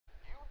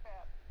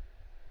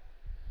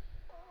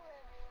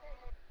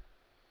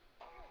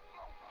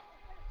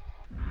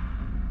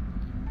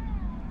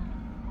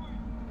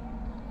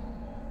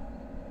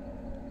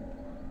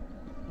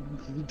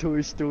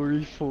Toy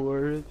Story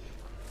 4.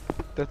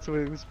 That's what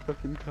it was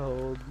fucking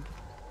called.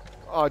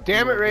 Oh,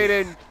 damn it,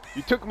 Raiden!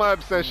 You took my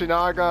obsession,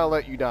 now I gotta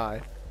let you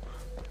die.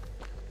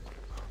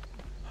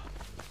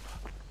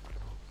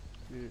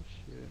 Good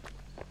shit.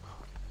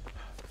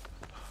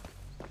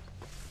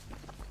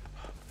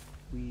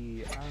 I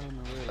don't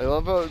know where. I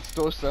love how it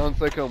still sounds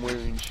like I'm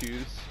wearing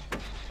shoes.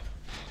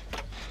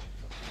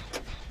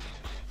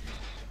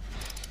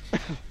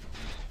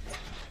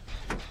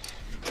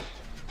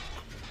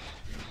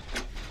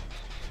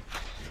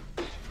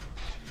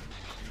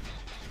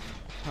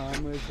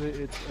 Time is it?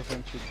 It's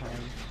adventure time.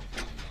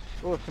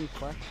 Oh, a fun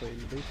flashlight in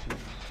the basement.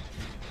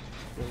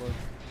 Hello.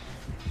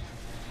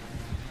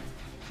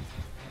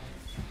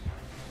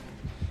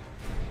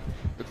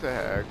 It's a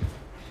hack.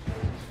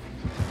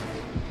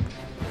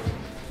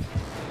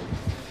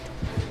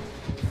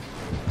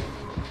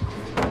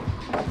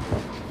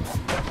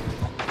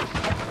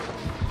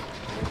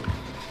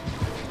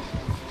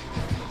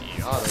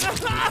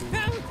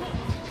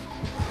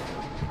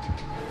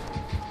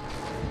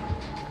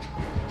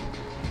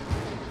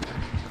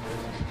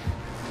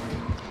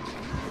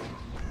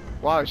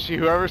 Wow,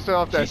 whoever set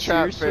off that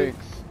trap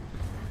thinks.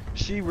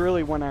 She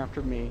really went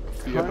after me.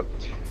 Yep.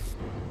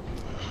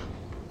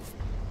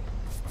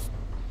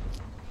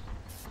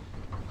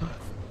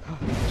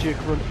 Jake,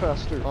 run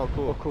faster. Oh,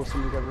 cool. Oh, cool,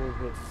 somebody got rid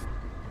of it.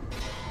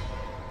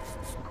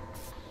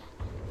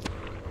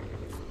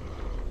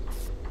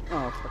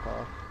 Oh, fuck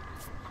off.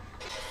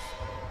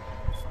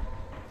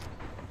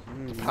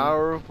 The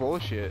power of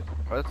bullshit.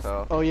 That's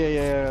how. Oh,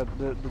 yeah,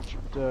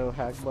 the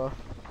hag buff.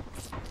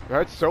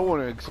 I still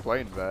want to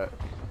explain that.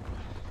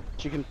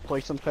 She can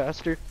place them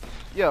faster?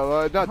 Yeah,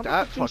 well, not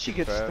that fucking she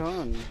gets fast.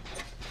 stunned.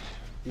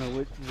 No,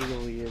 it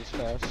really is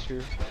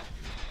faster.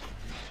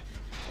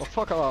 Oh,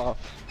 fuck off.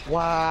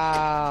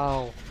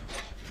 Wow.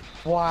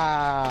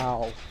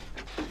 Wow.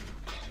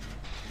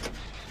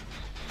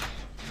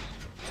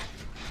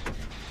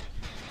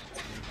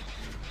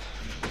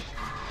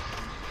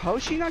 How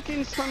is she not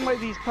getting stung by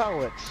these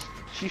pallets?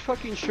 She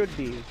fucking should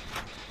be.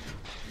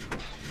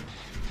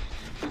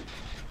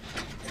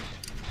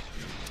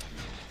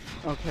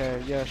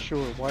 Okay, yeah,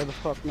 sure. Why the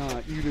fuck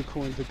not?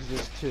 Unicorns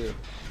exist too. Is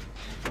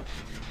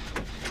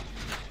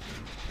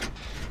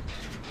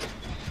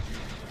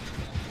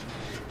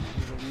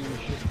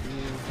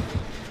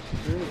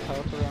there any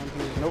path around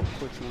here? Nope,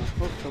 it's not.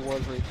 Oh, there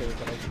was right there,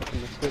 but I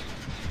fucking missed it.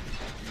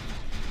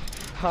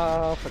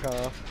 Ha, fuck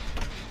off.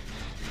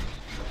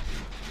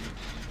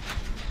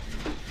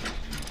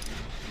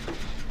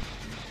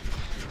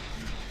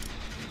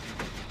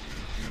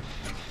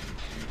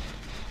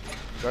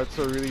 That's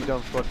a really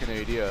dumb fucking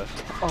idea.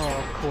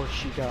 Oh, of course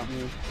she got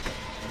me.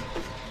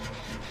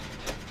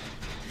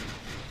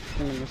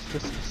 I'm gonna miss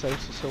this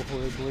decisive so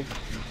horribly.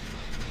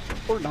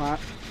 Or not.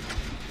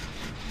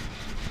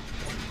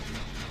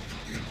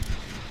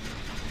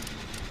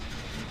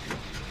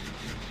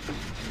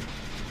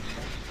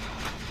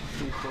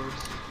 Of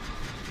course.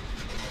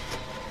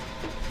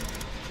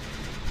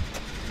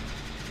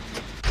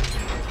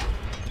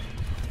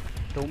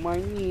 Don't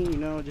mind me, you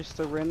know, just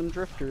a random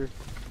drifter.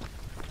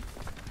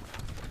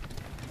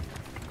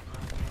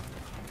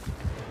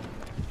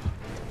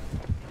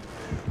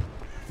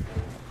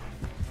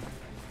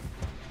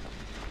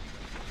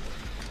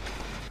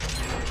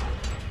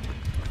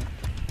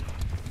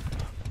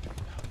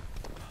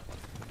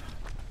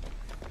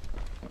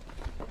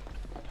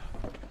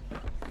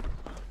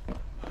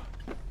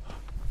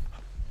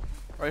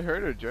 I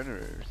heard a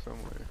generator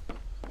somewhere.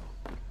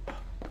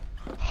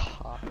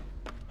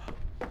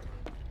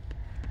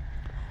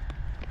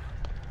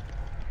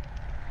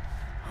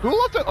 Who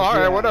left it?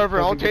 Alright,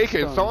 whatever, I'll take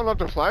it. Someone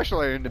left a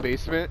flashlight in the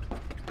basement.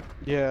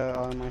 Yeah,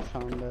 I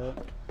found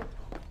that.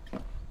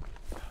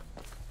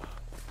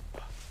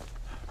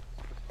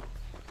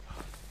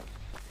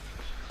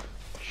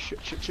 Shit.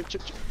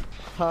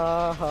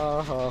 Ha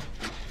ha ha.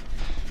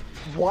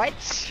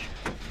 What?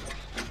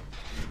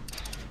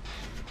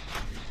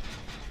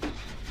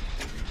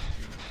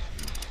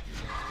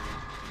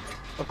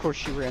 Of course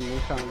she randomly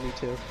found me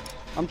too.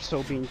 I'm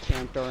so being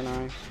camped, aren't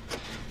I?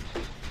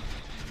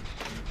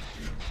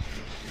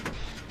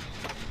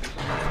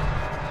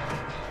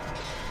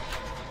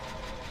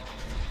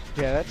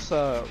 Yeah, that's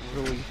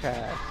really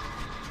fast.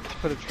 Just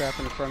put a trap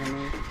in front of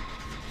me.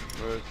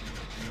 What?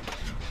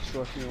 Just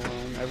left me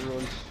alone.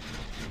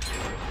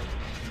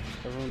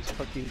 Everyone's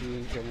fucking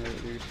doing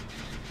generators.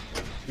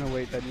 No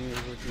wait, that means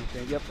working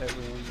thing. Yep,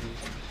 everyone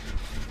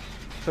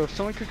is. So if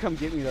someone could come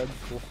get me, that'd be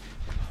cool.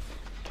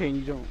 Okay, and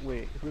you don't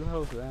wait. Who the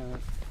hell is that?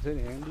 Is it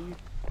Andy?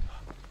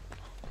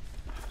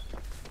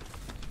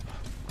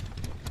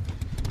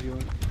 Are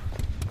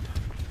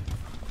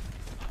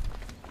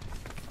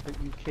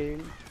you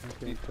kidding?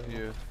 Okay,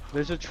 Yeah.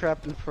 There's a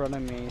trap in front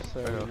of me,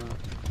 so I know. you know.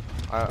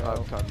 I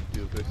have time to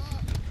do this.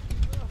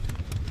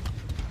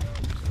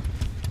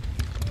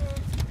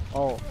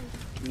 Oh,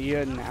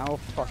 Nia now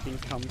fucking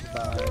comes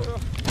by.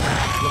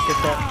 Look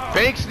at that.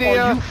 Thanks,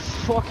 Nia! Are you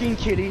fucking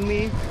kidding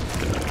me?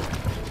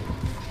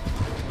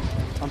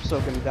 I'm I'm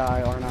still gonna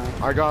die, aren't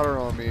I? I got her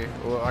on me.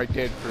 Well, I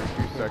did for a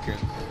few seconds.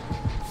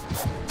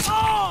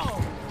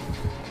 Oh!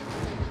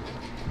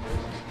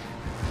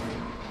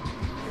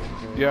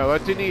 Yeah,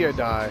 let Dania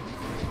die.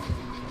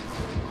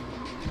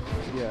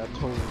 Yeah,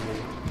 totally.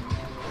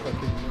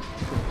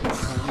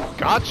 Fucking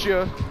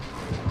Gotcha!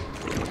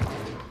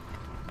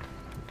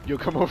 You'll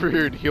come over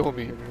here and heal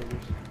me.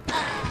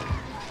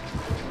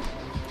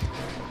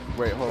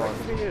 Wait, hold on.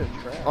 Activated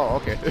a trap. Oh,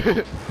 okay.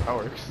 That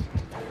works.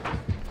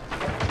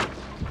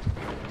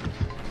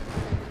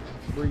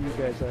 Where you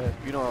guys at?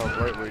 You know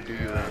how right way do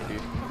you, Andy?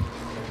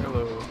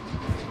 Hello.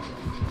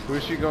 Who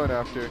is she going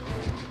after?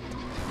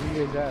 Where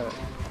you guys at?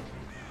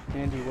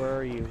 Andy, where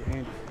are you?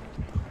 Andy.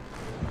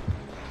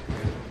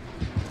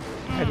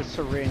 I had a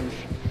syringe.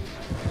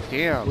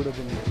 Damn. Would have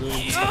been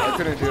really I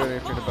couldn't do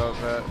anything about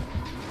that.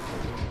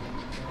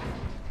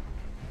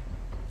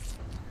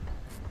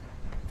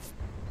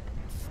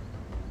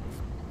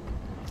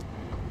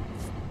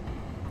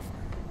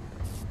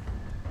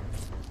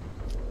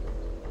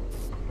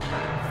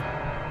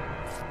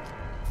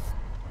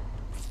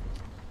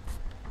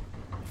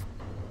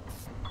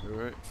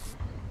 Alright.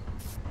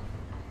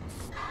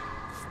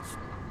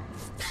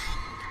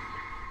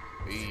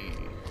 Hey.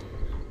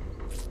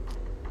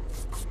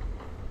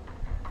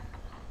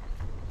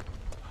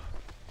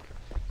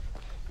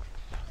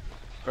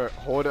 Alright,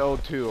 hold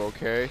L2,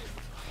 okay?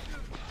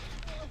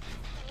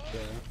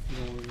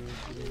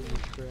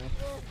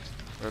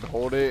 And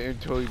hold it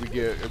until we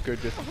get a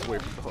good distance away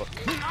from the hook.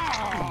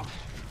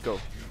 Go.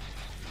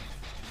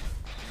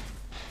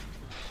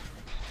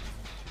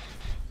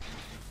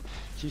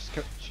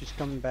 She's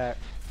coming back.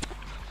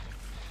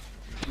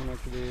 I'm gonna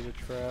activate a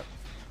trap.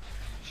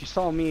 She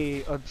saw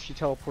me. She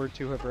teleported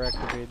to whoever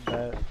activated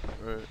that.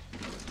 Right.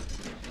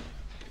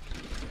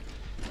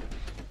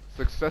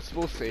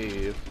 Successful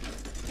save.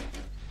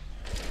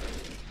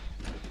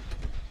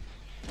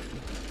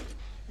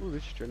 Ooh,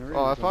 this generator.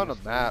 Oh, I found a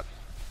map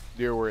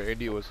near where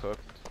Andy was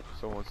hooked.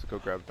 Someone wants to go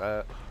grab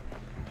that.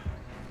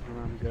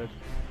 I'm good.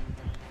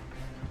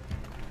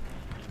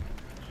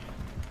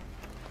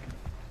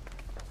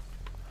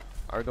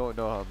 I don't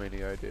know how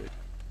many I did.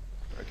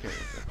 I can't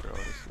remember,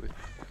 honestly.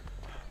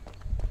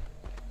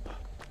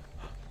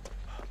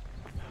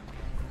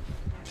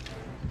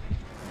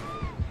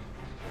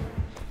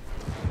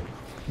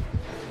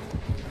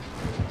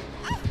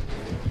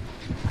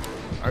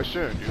 I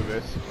shouldn't do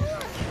this.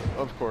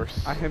 Of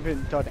course. I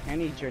haven't done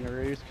any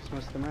generators because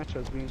most of the match I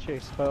was being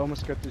chased, but I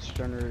almost got this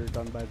generator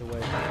done, by the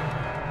way.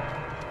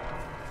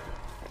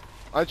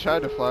 I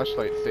tried to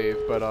flashlight save,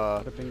 but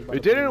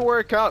it didn't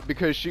work out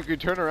because she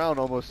could turn around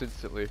almost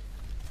instantly.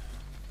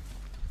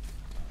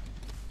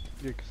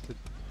 Yeah, because the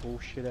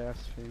bullshit ass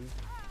thing.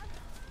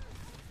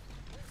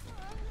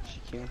 She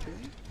can't hear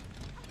me?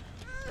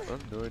 I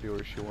have no idea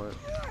where she went.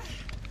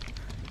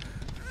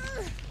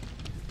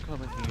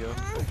 Coming, Neo.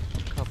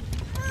 Coming.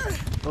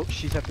 Oh,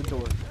 she's at the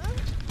door.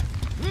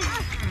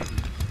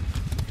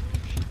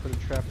 She put a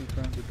trap in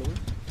front of the door.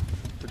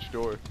 Which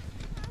door?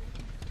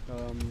 The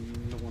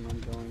one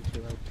I'm going to.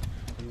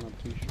 I'm not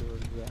too sure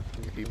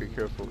exactly. Hey, be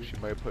careful. She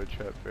might put a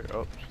trap there.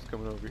 Oh, she's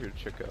coming over here to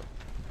check out.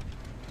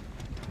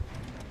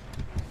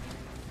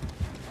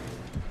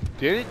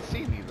 Didn't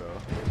see me though.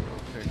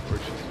 I think, or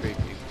she's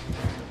faking.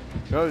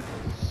 No,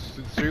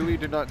 sincerely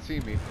did not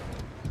see me.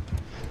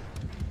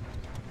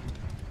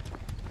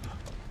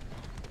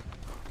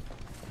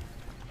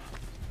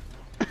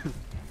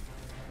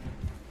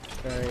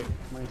 Alright,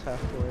 mine's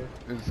halfway.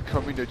 Is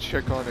coming to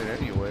check on it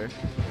anyway.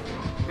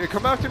 Yeah,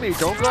 come after me.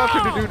 Don't go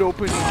after the dude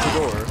opening the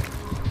door.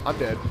 I'm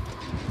dead.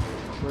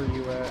 Where are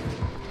you at?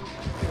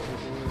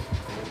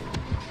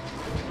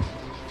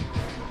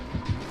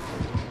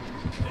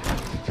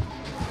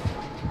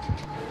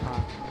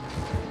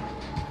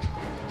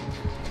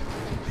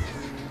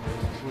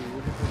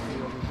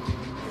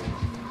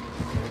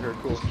 Okay,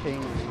 cool.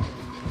 King.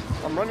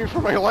 I'm running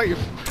for my life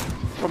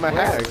from a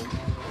hag.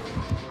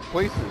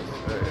 Places.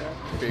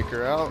 Fake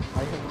her out.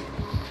 I have.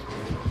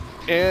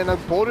 And I'm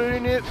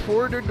bolting it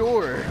for the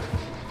door.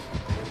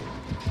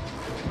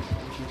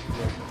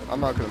 I'm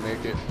not gonna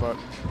make it, but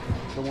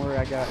Don't worry,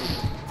 I got you.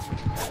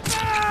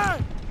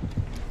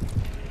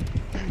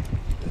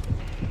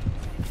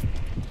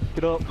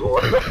 Get up.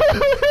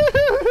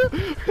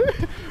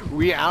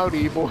 We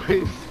outie,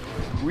 boys.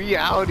 We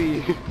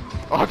outie.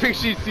 Oh, I think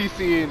she's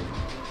CCing.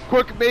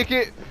 Quick, make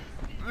it.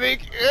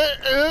 Make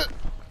it.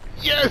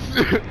 Yes.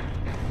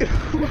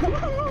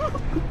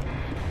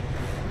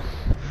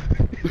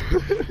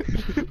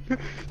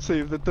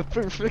 Saved at the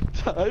perfect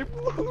time.